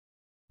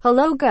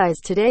Hello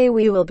guys, today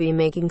we will be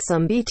making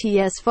some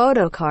BTS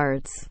photo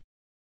cards.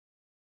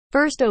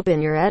 First,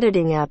 open your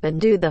editing app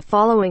and do the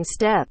following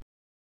step.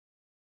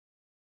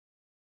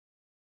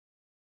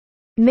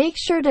 Make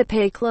sure to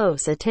pay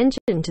close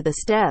attention to the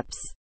steps.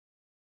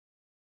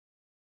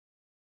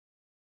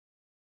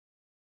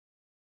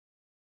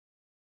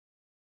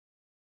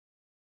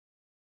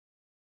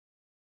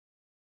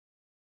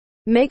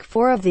 Make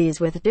 4 of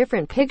these with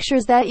different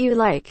pictures that you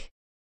like.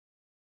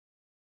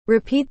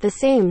 Repeat the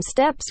same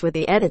steps with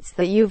the edits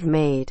that you've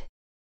made.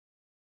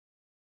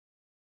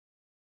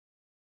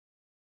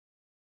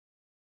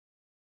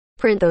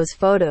 Print those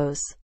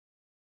photos.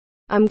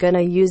 I'm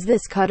gonna use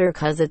this cutter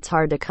cause it's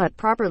hard to cut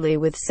properly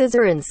with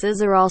scissor, and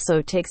scissor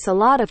also takes a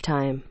lot of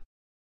time.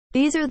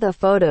 These are the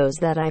photos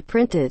that I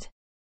printed.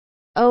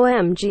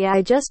 OMG,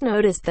 I just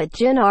noticed that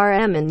Jin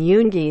RM and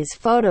Yoongi's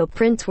photo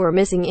prints were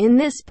missing in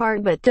this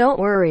part, but don't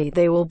worry,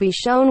 they will be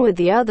shown with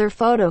the other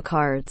photo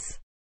cards.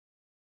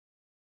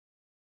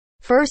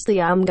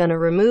 Firstly, I'm gonna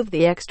remove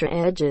the extra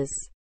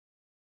edges.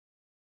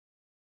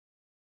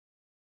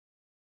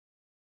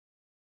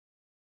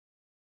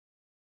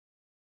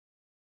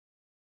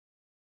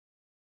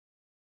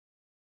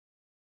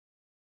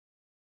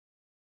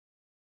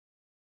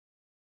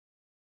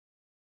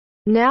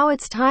 Now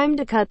it's time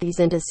to cut these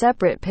into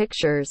separate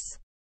pictures.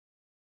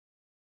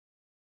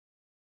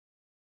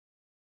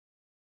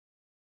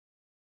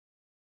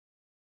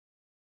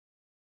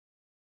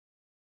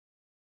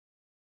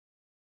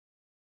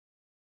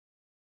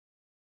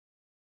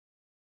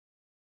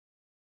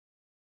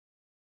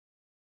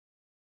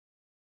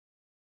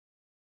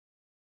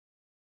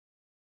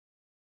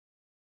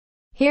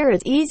 Here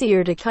it's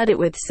easier to cut it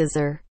with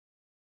scissor.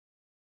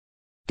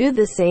 Do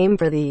the same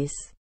for these.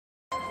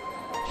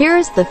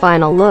 Here's the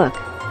final look.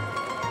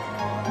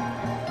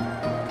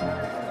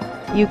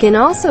 You can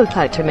also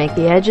cut to make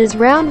the edges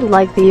round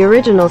like the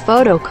original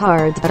photo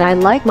cards, but I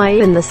like mine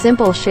in the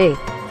simple shape.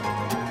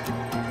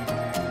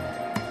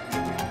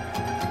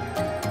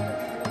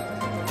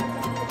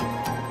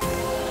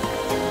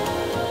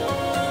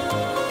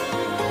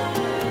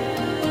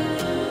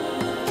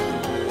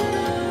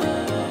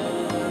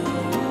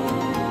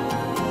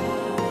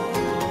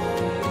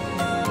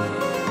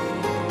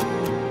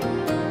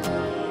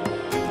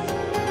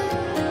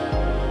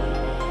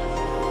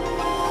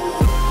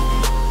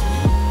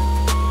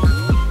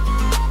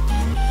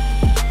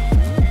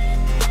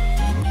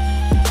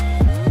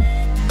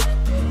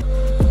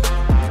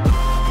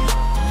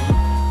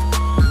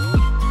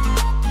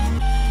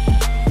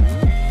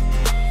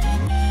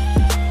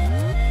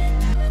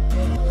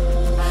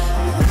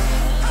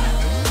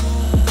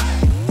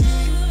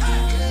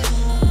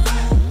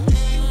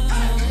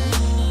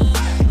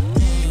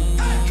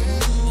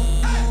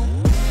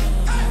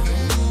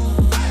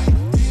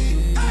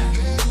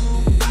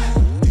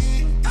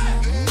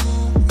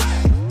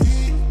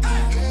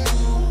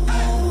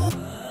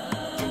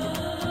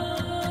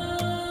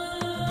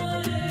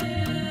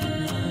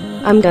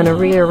 I'm gonna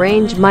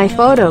rearrange my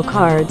photo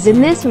cards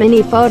in this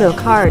mini photo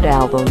card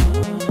album.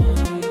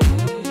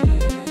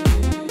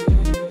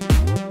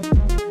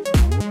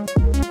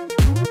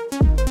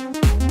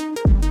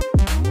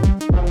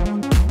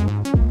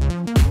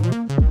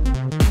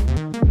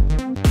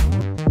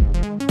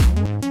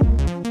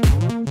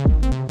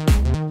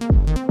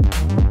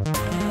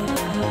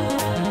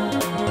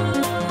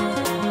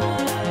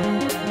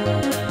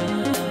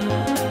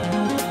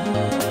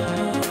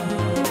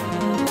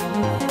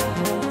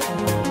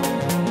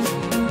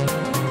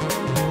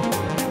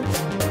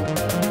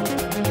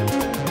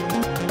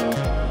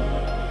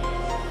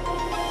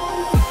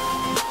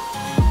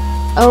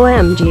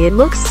 OMG, it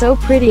looks so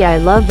pretty, I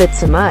love it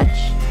so much.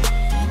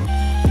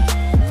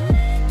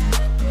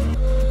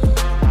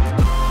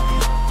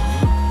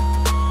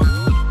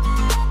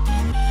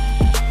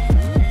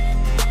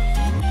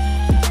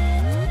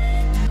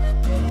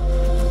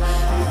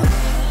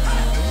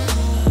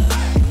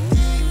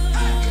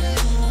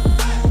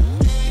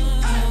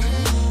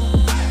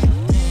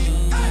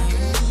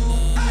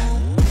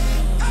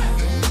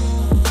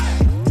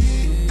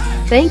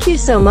 Thank you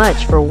so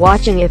much for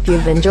watching. If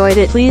you've enjoyed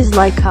it, please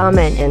like,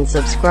 comment, and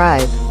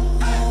subscribe.